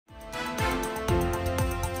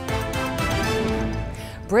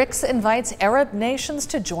BRICS invites Arab nations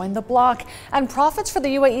to join the bloc, and profits for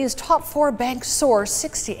the UAE's top 4 banks soar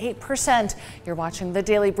 68%. You're watching the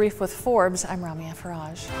Daily Brief with Forbes. I'm Ramia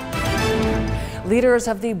Faraj. Leaders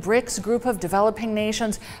of the BRICS group of developing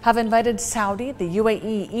nations have invited Saudi, the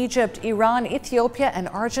UAE, Egypt, Iran, Ethiopia, and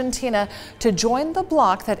Argentina to join the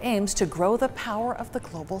bloc that aims to grow the power of the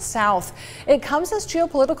global south. It comes as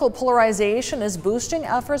geopolitical polarization is boosting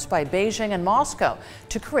efforts by Beijing and Moscow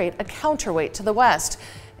to create a counterweight to the West.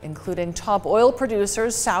 Including top oil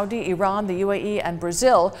producers, Saudi, Iran, the UAE, and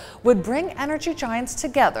Brazil, would bring energy giants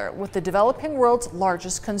together with the developing world's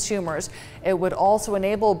largest consumers. It would also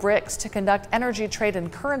enable BRICS to conduct energy trade in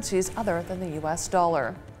currencies other than the US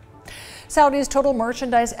dollar. Saudi's total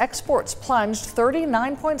merchandise exports plunged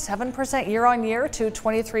 39.7% year-on-year to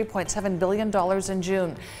 $23.7 billion in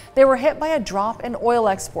June. They were hit by a drop in oil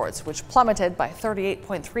exports, which plummeted by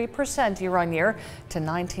 38.3% year-on-year to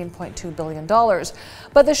 $19.2 billion.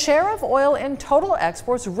 But the share of oil in total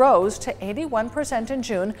exports rose to 81% in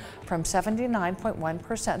June from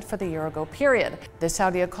 79.1% for the year-ago period. The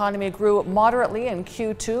Saudi economy grew moderately in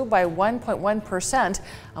Q2 by 1.1%,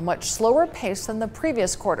 a much slower pace than the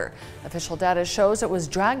previous quarter. Official data shows it was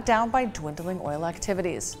dragged down by dwindling oil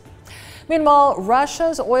activities. Meanwhile,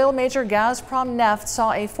 Russia's oil major Gazprom Neft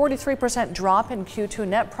saw a 43% drop in Q2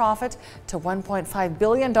 net profit to $1.5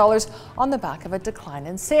 billion on the back of a decline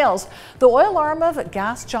in sales. The oil arm of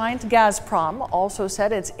gas giant Gazprom also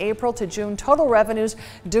said its April to June total revenues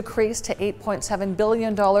decreased to $8.7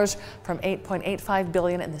 billion from $8.85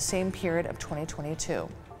 billion in the same period of 2022.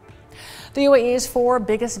 The UAE's 4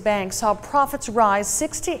 biggest banks saw profits rise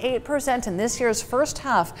 68% in this year's first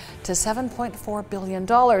half to $7.4 billion.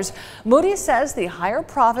 Moody's says the higher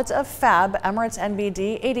profits of FAB, Emirates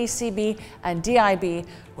NBD, ADCB, and DIB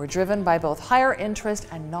were driven by both higher interest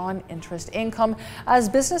and non-interest income as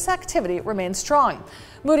business activity remains strong.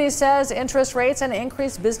 Moody's says interest rates and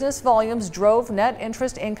increased business volumes drove net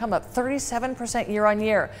interest income up 37%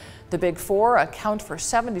 year-on-year. The Big Four account for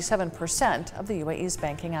 77% of the UAE's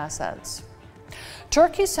banking assets.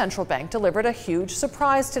 Turkey's central bank delivered a huge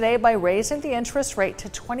surprise today by raising the interest rate to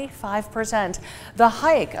 25%. The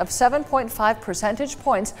hike of 7.5 percentage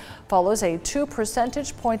points follows a 2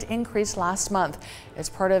 percentage point increase last month. It's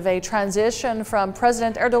part of a transition from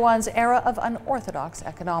President Erdogan's era of unorthodox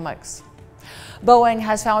economics. Boeing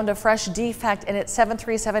has found a fresh defect in its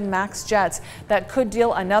 737 MAX jets that could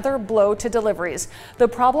deal another blow to deliveries. The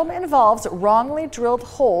problem involves wrongly drilled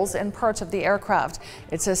holes in parts of the aircraft.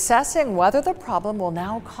 It's assessing whether the problem will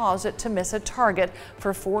now cause it to miss a target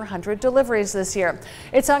for 400 deliveries this year.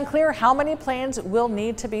 It's unclear how many planes will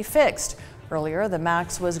need to be fixed. Earlier, the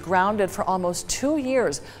MAX was grounded for almost 2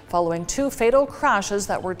 years following 2 fatal crashes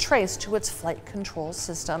that were traced to its flight control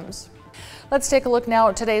systems. Let's take a look now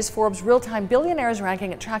at today's Forbes real-time billionaires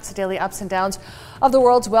ranking. It tracks the daily ups and downs of the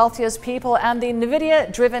world's wealthiest people, and the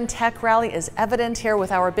NVIDIA-driven tech rally is evident here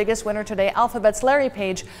with our biggest winner today, Alphabet's Larry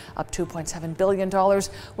Page, up $2.7 billion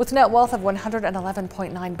with net wealth of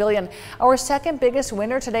 $111.9 billion. Our second biggest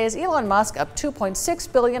winner today is Elon Musk, up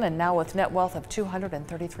 $2.6 billion and now with net wealth of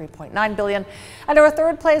 $233.9 billion. And our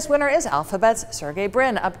third place winner is Alphabet's Sergey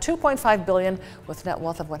Brin, up $2.5 billion with net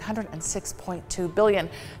wealth of $106.2 billion.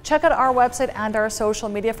 Check out our website and our social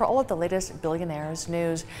media for all of the latest billionaires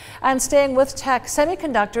news. And staying with tech,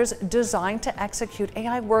 semiconductors designed to execute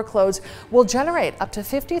AI workloads will generate up to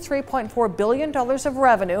 $53.4 billion of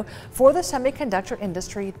revenue for the semiconductor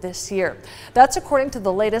industry this year. That's according to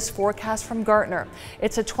the latest forecast from Gartner.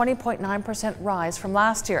 It's a 20.9% rise from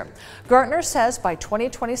last year. Gartner says by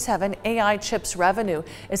 2027, AI chips revenue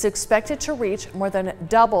is expected to reach more than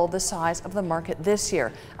double the size of the market this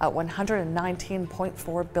year at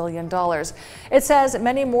 $119.4 billion. It says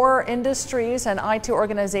many more industries and IT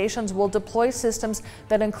organizations will deploy systems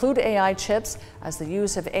that include AI chips as the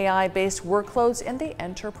use of AI-based workloads in the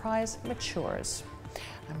enterprise matures.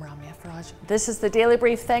 I'm Ramia Faraj. This is the Daily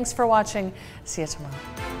Brief. Thanks for watching. See you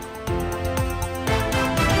tomorrow.